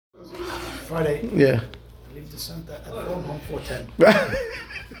Friday. Yeah. Leave the center at home 4:10. Right.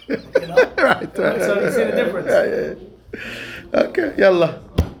 You know? Right. So you see the difference. Yeah. Okay, yalla.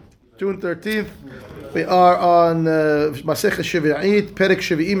 June 13th. We are on Masechet Sheveit Perek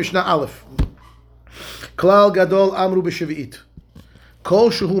Shvi'i Mishnah Aleph. Klal Gadol Amru b'Shvi'it. Kol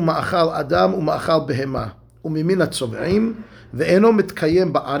shehu ma'achal Adam u'ma'achal behema u'mimin hatzov'im ve'eno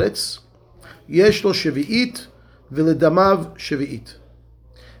mitkayem ba'aretz yesh lo Shvi'it v'ledamav Shvi'it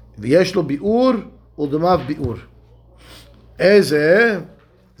ויש לו ביאור ולדמיו ביאור. איזה?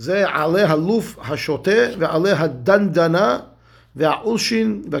 זה עלי הלוף השוטה ועלי הדנדנה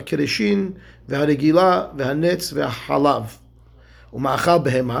והעולשין והקרשין והרגילה והנץ והחלב. ומאכל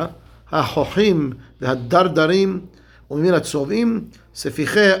בהמה, החוחים והדרדרים וממין הצובעים,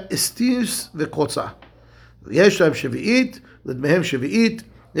 ספיחי אסטיס וקוצה. יש להם שביעית, לדמיהם שביעית,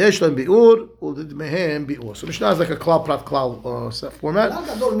 יש להם ביאור ולדמיהם ביאור. So Mishnah is like a klal prat klal format. Klal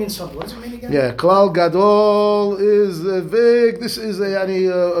gadol means something. What does it mean again? Yeah, klal gadol is vague. This is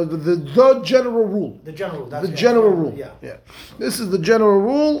the general rule. The general. The general rule. Yeah. This is the general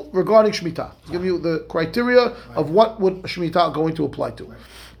rule regarding Shemitah. It's giving you the criteria of what would Shemitah going to apply to.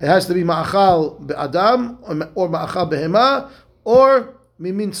 It has to be ma'achal be'adam or ma'achal behema or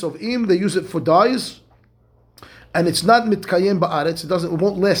mimin sov'im. They use it for dyes. And it's not mitkayem ba'aretz. It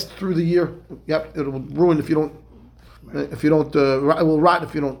won't last through the year. Yep, it will ruin if you don't. It will rot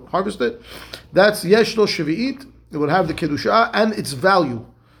if you don't harvest it. That's yesh lo shvi'it. It would have the kedusha and its value.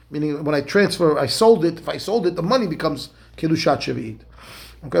 Meaning, when I sold it. If I sold it, the money becomes kedushat shvi'it.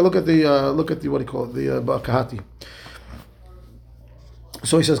 Okay, look at the what do you call it? The Kahati.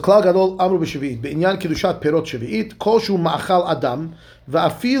 So he says, Klal gadol amru b'shvi'it be'inyan kedushat perot shvi'it kol shu ma'achal adam.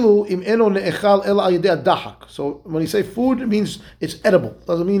 Va'afilu im eno ne'echal el al yedei dahak. So when you say food, it means it's edible.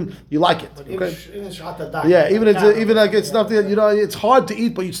 Doesn't mean you like it. Okay? Even like it's nothing. It's hard to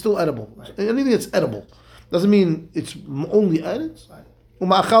eat, but it's still edible. Right. Anything that's edible doesn't mean it's only edible.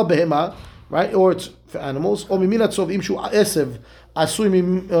 Uma'achal behema, right? Or it's for animals. Or mimin hatzovim shu esev asui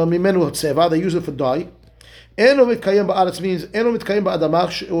mimenu hatzeva. They use it for dye. Eno mitkayem ba'aretz means eno mitkayem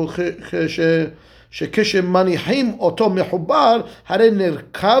ba'adamach שכשמניחים אותו מחובר, הרי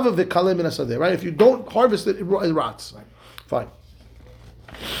נרקב וקלה מן השדה. Right? If you don't harvest it, it rots. Fine.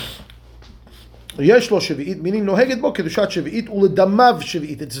 יש לו שביעית, meaning נוהגת בו קדושת שביעית ולדמיו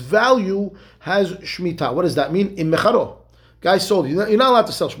שביעית. Its value has shmita. What does that mean? In mecharo. Guy sold you. You're not allowed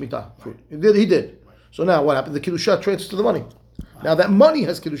to sell shmita fruit. He did. So now what happened? The kedusha transfers to the money. Now that money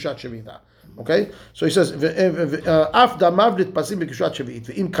has kedushat shmita. Okay, so he says, "Af damav nitpasim b'kedushat shvi'it,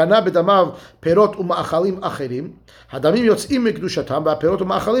 ve'im kana bedamav perot u'ma'achalim acherim, hadamim yotzim b'kedushatam, va'perot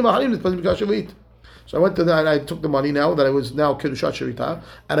u'ma'achalim acherim nitpasim b'kedushat shvi'it." So I went to and I took the money now that I was now kedushat shvita,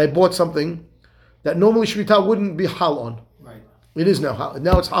 and I bought something that normally shvita wouldn't be hal on. Right. It is now hal.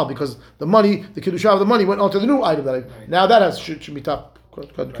 Now it's hal because the money, the kedusha of the money, went onto the new item that I. Now that has shvita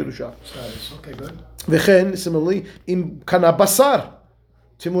kedusha. Okay, good. V'chen similarly, im kana basar.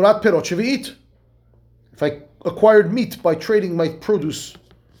 Timurat perot shvi'it. If I acquired meat by trading my produce,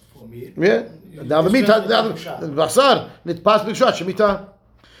 yeah. Now the meat, the basar nitpas b'kedushat shemita.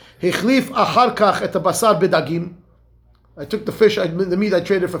 Hechlif achar kach et basar bedagim. I took the fish, the meat I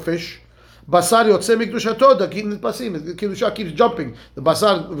traded for fish. Basar yotzei mikdushato, dagim nitpasim. The kedusha keeps jumping. The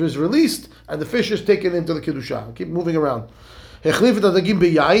basar is released and the fish is taken into the kedusha. Keep moving around. Hechlif et dagim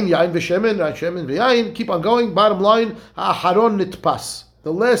beyayin, yayin v'shemen, shemen v'yayin. Keep on going. Bottom line, ha'acharon nitpas.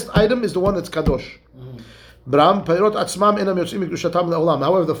 The last item is the one that's kadosh. Bram perot atzmam enam yotzim mikdushatam le'olam.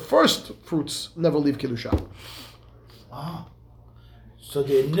 However, the first fruits never leave kedusha. Wow. So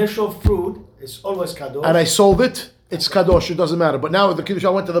the initial fruit is always kadosh. And I sold it. It's kadosh. It doesn't matter. But now the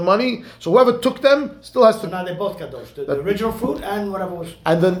kedusha went to the money. So whoever took them still has to. So now they're both kadosh. The original fruit and whatever was.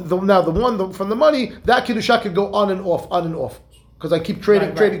 And then the one from the money, that kedusha could go on and off. Because I keep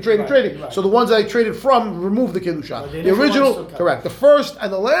trading. Right. So the ones that I traded from remove the kedusha. The original, correct. The first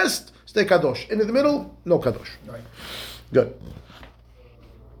and the last stay kadosh. In the middle, no kadosh. Right. Good.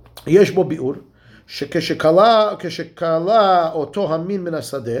 יש בו ביאור כשקלה אותו המין מן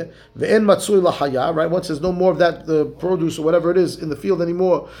השדה ואין מצוי לחיה, right? Once there's no more of that produce or whatever it is in the field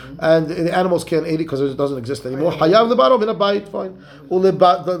anymore, and the animals can't eat it because it doesn't exist anymore. חייב לבעלו מן הבית, fine.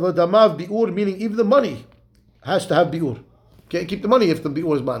 ולדמיו ביאור, meaning even the money has to have biur. Can't keep the money if the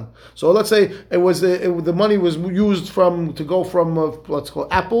biur is ban. So let's say the money was used to go from let's call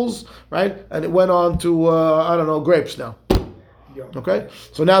apples, right? And it went on to grapes now. Okay,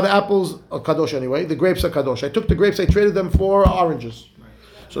 so now the apples are kadosh anyway. The grapes are kadosh. I took the grapes, I traded them for oranges.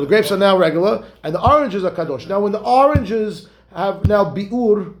 So the grapes are now regular, and the oranges are kadosh. Now when the oranges have now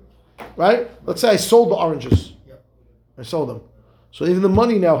biur, right? Let's say I sold the oranges. I sold them. So even the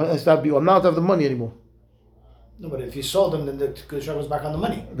money now has to have biur. I'm not to have the money anymore. No, but if you sold them, then the kedusha goes back on the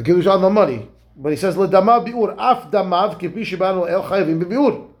money. The kedusha on the money. But he says, "Ledamav biur af damav kipi shibanu el chayvim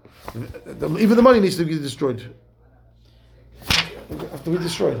biur." Even the money needs to be destroyed. Have to be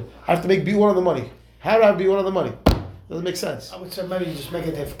destroyed. I have to make biur on the money. How do I have biur on the money? Doesn't make sense. I would say maybe you just make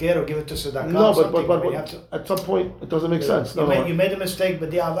it hefker or give it to tzedakah. No, but to, at some point it doesn't make sense. You made a mistake, but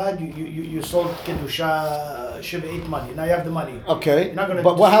the avad you sold kedusha sheveit money. Now you have the money. Okay, You're not gonna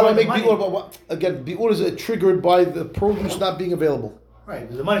but how do I make money. biur? But again, biur is triggered by the produce not being available. Right,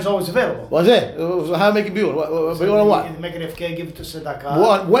 the money's always available. What's it? So how do I make it biur? Biur on what? You make it hefker, give it to tzedakah.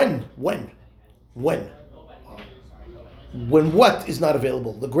 What? When? When what is not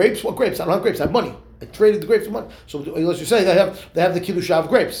available? The grapes? What grapes? I don't have grapes. I have money. I traded the grapes for money. So unless you say they have the kiddusha of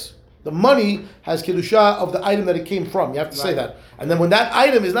grapes. The money has kiddusha of the item that it came from. You have to say that. And then when that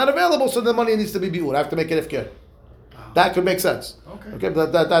item is not available, so the money needs to be biur. I have to make it ifkir. That could make sense. Okay,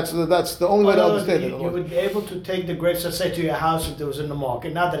 but that's the only way to understand it. You would be able to take the grapes, let's say, to your house if there was in the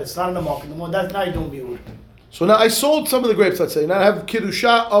market. Now that it's not in the market anymore, that's now you're doing biur. So now I sold some of the grapes, let's say. Now I have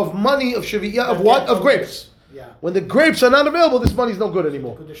kiddusha of money, of sheviyah, of what? Of grapes. Yeah. When the grapes are not available, this money is no good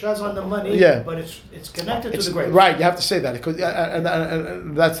anymore. Kedusha's on the money, but it's connected to the grapes. Right, you have to say that.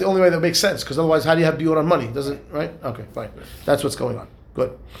 And that's the only way that makes sense, because otherwise how do you have biur on money? Doesn't, right? Okay, fine. That's what's going on.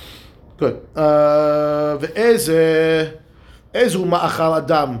 Good. Ezu ma'achal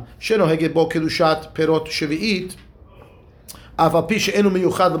adam shenoheged bo kedushat perot shvi'it av al pi she'enu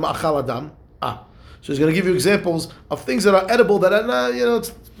miyuchad ma'achal adam. So he's going to give you examples of things that are edible that are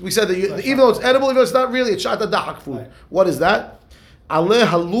not, we said that even though it's edible, even though it's not really, it's shata dahak food. Right. What is that? Aleh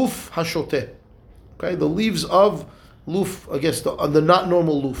haluf hashoteh. Okay, the leaves of luf, I guess the not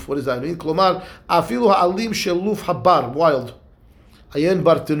normal luf. What does that mean? Klomar afilu ha'alim shel luf habar, wild. Ayen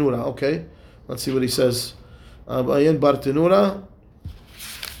bar tenura. Okay, let's see what he says. Ayen bar tenura.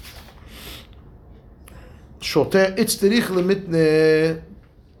 Shoteh itzterich lemitne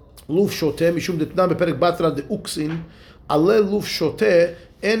luf shoteh mishum detna beperek batra de uksin. Aleh luf shoteh.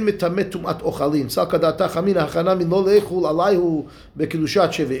 אין מטמא טומאת אוכלים. צלקא דעתה חמינא הכנה מן לא לאכול עליהו בקדושת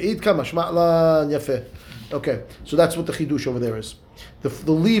שביעית כמשמע לן יפה. Okay, so that's what the chidush over there is.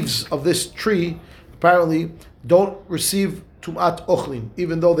 The leaves of this tree apparently don't receive tumat ochlin,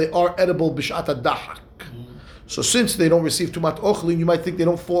 even though they are edible b'shat dahak. So since they don't receive tumat ochlin, you might think they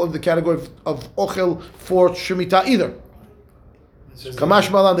don't fall in the category of ochel for shemitah either. Kamash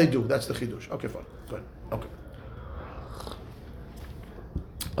malan they do. That's the chidush. Okay, fine. Good. Okay.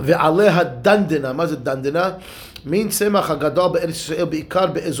 ועליה דנדנה, מה זה דנדנה? מין צמח הגדול בארץ ישראל בעיקר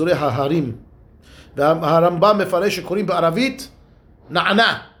באזורי ההרים. והרמב"ם מפרש שקוראים בערבית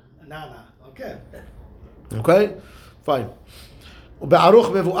נענה. אוקיי? פיין. ובערוך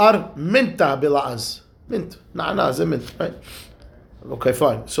מבואר מנטה בלעז. מנט, נענה, זה מנט, right? Okay,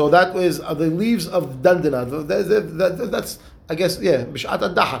 fine. So that is the leaves of dandana. That's, I guess, בשעת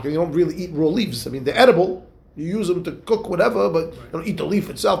הדחק. You don't really eat raw leaves. I mean, they're edible. You use them to cook whatever, but you don't eat the leaf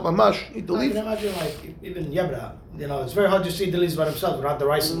itself. Mamash, eat the leaf. I can imagine, like, even yabra, it's very hard to see the leaves by themselves without the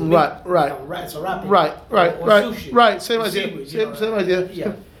rice and the leaf. Right. It's a wrapping. Right. Sushi. Right. Same idea. Seaweed, same idea.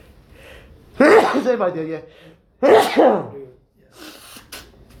 Yeah. Same idea, yeah.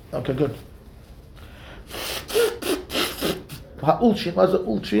 Okay, good. Ulshin, what's the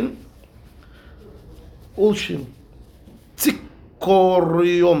ulshin? Ulshin.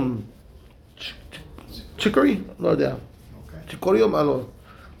 Tzikorium. Chicory? No, there. Chicorium, alone.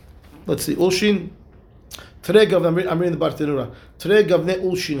 Let's see. Ulshin. Tregav, I'm reading the Bartenura. Tregavne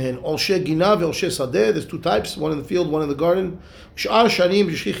ulshin hen. Olshe gina ve'olshe sadeh. There's two types. One in the field, one in the garden. Sh'ar shanim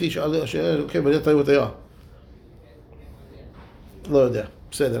b'shichi. Okay, but I'll tell you what they are. No, there.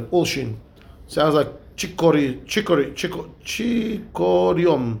 Say that. Ulshin. Sounds like chicorium.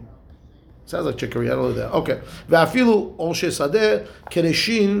 Sounds like chicory. I don't know that. Okay. Ve'afilu olshe sadeh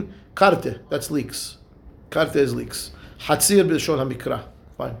kereshin karte. That's leeks. Karte is leeks. Hatzir b'lshon hamikra.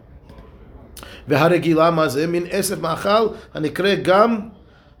 Fine. והרגילה מה זה? מין עשב מאכל הנקרא גם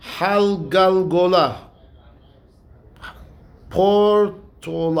חלגלגולה.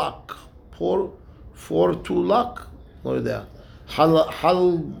 פורטולק. פורטולק? לא יודע.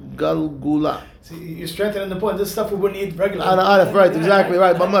 חלגלגולה. See, you're strengthening the point. This stuff we wouldn't eat regularly. Right, exactly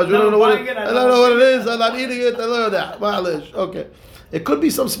right. We don't know what it is. I don't know what it is. I'm not eating it. I don't know that. Okay. It could be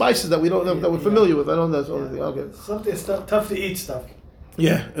some spices that we don't know, that we're familiar with. I don't know. That's the only thing. Okay. Something tough to eat stuff.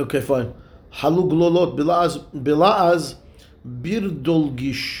 Yeah. Okay. Fine. Haluglolot bilaz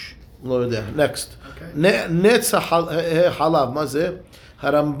birdolgish. לא יודע. Next. נץ החלב. מה זה?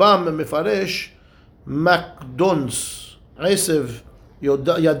 הרמב"ם מפרש מקדונס. עשב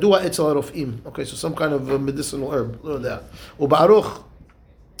Yadua etzel harofim. Okay, so some kind of medicinal herb. Look at that. Ubaruch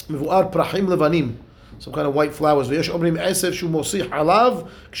mevuar prachim levanim. Some kind of white flowers. Some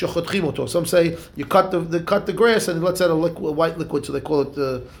say you cut the grass and it lets out a white liquid, so they call it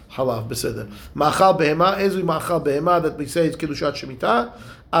halav. Beseder. Ma'achal behema, ezu ma'achal behema that we say is kedushat shemitah.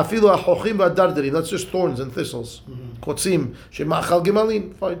 Afilu hachochim v'adarderim. That's just thorns and thistles. Kotzim shema'achal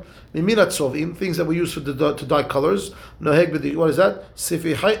gemalim. Fine. Miminat sovim, things that we use to dye colors. Noheg b'di. What is that?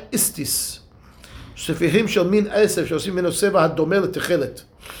 Sefihai istis. Sefihim shel min esef shosim mino seva hadomeh letechelet.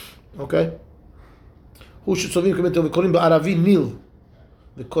 Okay. הוא שצובעים כמתו וקוראים בערבי ניל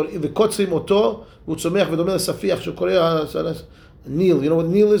וקוצרים אותו והוא צומח ודומה לספיח שקורא ניל. You know what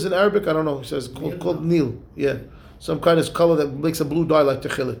Nil is in Arabic? I don't know. He says called Nil. Yeah. Some kind of color that makes a blue dye like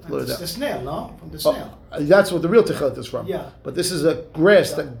techelet. It's the snail, no? From the snail. That's what the real techelet is from. Yeah. But this is a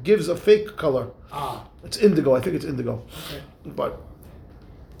grass that gives a fake color. Ah. It's indigo. I think it's indigo. Okay. But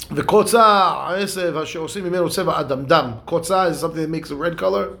וקוצה עשב שעושים ממנו צבע אדמדם. קוצה is something that makes a red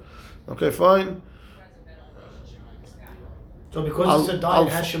color. Okay, fine. So because it's a dye, it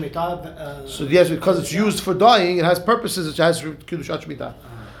has shemitah. So yes, because it's used for dyeing, it has purposes. It has kedushat shemitah.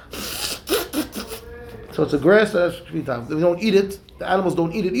 So it's a grass that has shemitah. We don't eat it. The animals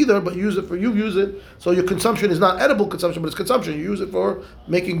don't eat it either, but use it for you. Use it. So your consumption is not edible consumption, but it's consumption. You use it for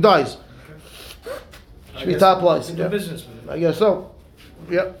making dyes. Okay. Shemitah applies. Yeah. Business with it. I guess so.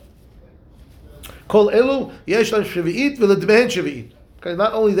 Yeah. Kol elu yesh lan shvi'it v'ledmehen shvi'it. Okay,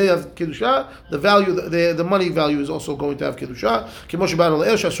 not only they have kedusha, the value, the money value is also going to have kedusha.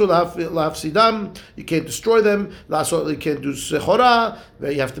 You can't destroy them. You can't do sechora.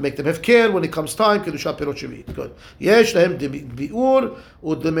 You have to make them hefker when it comes time. Kedusha perot shevit. Good. Yesh lahem biur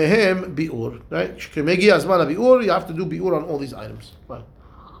udemehem biur. Right. Shemegi azman biur. You have to do biur on all these items. Right.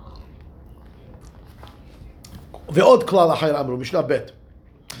 Ve'od klal achayr amru mishnah bet.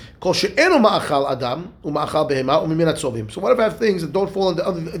 So what if I have things that don't fall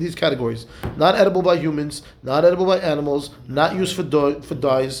into these categories? Not edible by humans, not edible by animals, not used for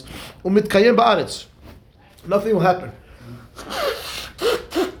dyes. Nothing will happen.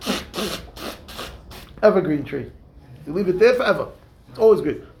 Evergreen tree. You leave it there forever. It's always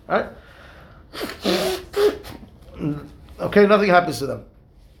good. Alright? Okay, nothing happens to them.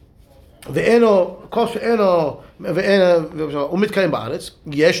 ומתקיים בארץ,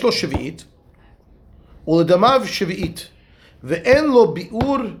 יש לו שביעית, ולדמיו שביעית, ואין לו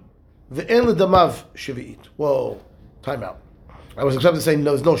ביאור, ואין לדמיו שביעית. Whoa, time out. I was expecting to say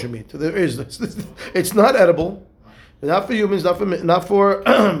no, there's no shemit. There is. It's not edible, not for humans, not for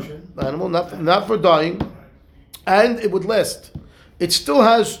animal, not for dying, and it would last. It still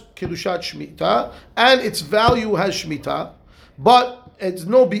has kedushat shmita, and its value has shmita, but it's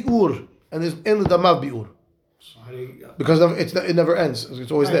no biur, and there's en l'damav biur. Because it never ends.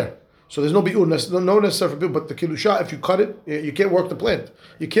 It's always there. So there's no biur, no necessary for biur, but the kedusha, if you cut it, you can't work the plant.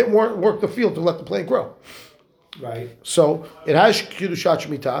 You can't work the field to let the plant grow. Right. So it has kedushat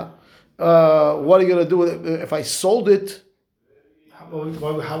shmita. What are you going to do with it? If I sold it? How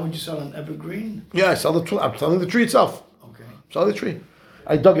would you sell an evergreen? Yeah, I sell the tree. I'm selling the tree itself. Okay. Sell the tree.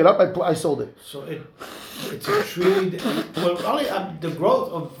 I dug it up. I sold it. So it's a tree. Well, only the growth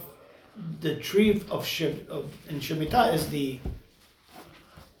of the tree in Shemitah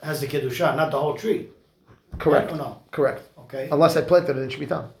has the kedusha, not the whole tree. Correct. Right or no? Correct. Okay. Unless I planted it in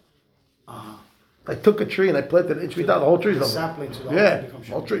Shemitah. Uh-huh. I took a tree and I planted it in Shemitah. The whole tree is the over. Sapling to the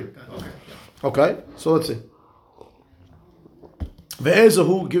whole tree. Okay. Okay. So let's see.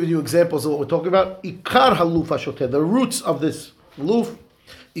 Ve'ezahu, giving you examples of what we're talking about. Ikar haluf hashoteh, the roots of this luf.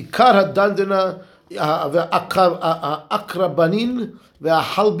 Ikar hadandana ve'akrabanin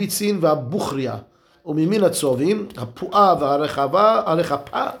ve'ahalbitzin ve'abuchria. ומימין הצהובים, הפועה והרחפה,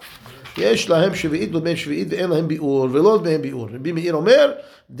 יש להם שביעית ובהם שביעית ואין להם ביאור, ולא בהם ביאור. רבי מאיר אומר,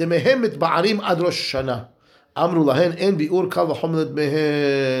 דמיהם מתבערים עד ראש השנה. אמרו להן, אין ביאור, קל וחומר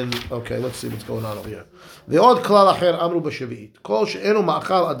דמיהן. Okay, let's see what's going on over here. ועוד כלל אחר אמרו בשביעית, כל שאינו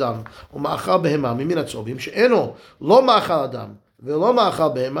מאכל אדם ומאכל בהמה ממין הצהובים, שאינו לא מאכל אדם ולא מאכל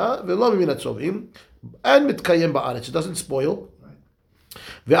בהמה ולא ממין הצהובים, אין מתקיים בארץ, it doesn't spoil.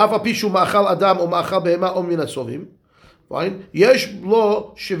 ואף על פי שהוא מאכל אדם או מאכל בהמה או מן הצהובים, יש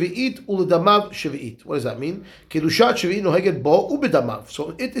לו שביעית ולדמיו שביעית. What does that mean? קדושת שביעית נוהגת בו ובדמיו. So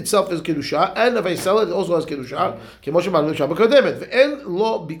it itself is קדושה, and if I sell it, it also has קדושה, כמו שאמרנו שם בקודמת. ואין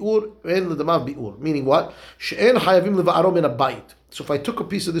לו ביאור ואין לדמיו ביאור. Meaning what? שאין חייבים לבערו מן הבית. So if I took a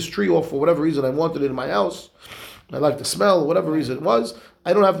piece of this tree off for whatever reason I wanted it in my house, I like the smell, whatever reason it was,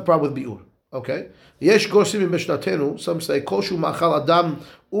 I don't have the problem with ביאור. Okay? יש גורסים במשנתנו, some say, כל שהוא מאכל אדם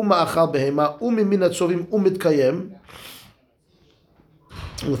ומאכל בהמה וממין הצהובים ומתקיים,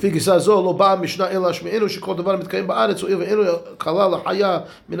 לפי גיסה זו לא באה משנה אלא שמענו שכל דבר מתקיים בארץ הואיל ואינו חלל החיה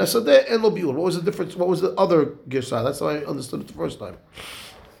מן השדה אין לו ביור. What was the difference? What was the other גיסה? That's how I understood it the first time.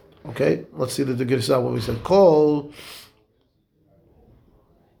 Okay, let's see the גיסה what we said.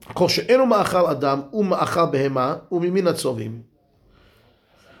 כל שאינו מאכל אדם הוא מאכל בהמה וממין הצובעים.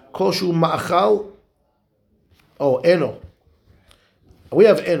 כל שהוא מאכל אינו. We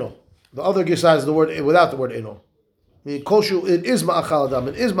have eno. The other גיסה is the word without the word eno. Koshu, it is ma'achal adam,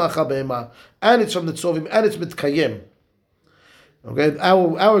 it is ma'achal behema, and it's from the tzovim, and it's mitkayem. Okay,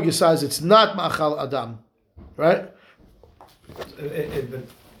 our says it's not ma'achal adam, right? If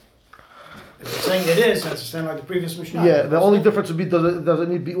it's saying it is, that's the same like the previous mishna. Yeah, the only difference would be does it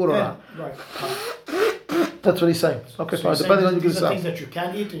need biur or not? Right. That's what he's saying. Okay, So fine. Depending on the these are gisah. things that you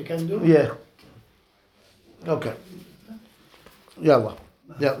can eat and you can do. Yeah. Okay. Yalla.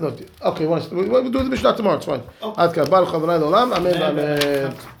 Yeah, no. Okay, we'll do the Mishnah tomorrow. It's fine. Okay. Baruch Adonai L'olam. Amen.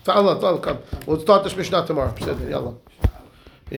 Amen. Ta'ala. We'll start this Mishnah tomorrow. Yalla.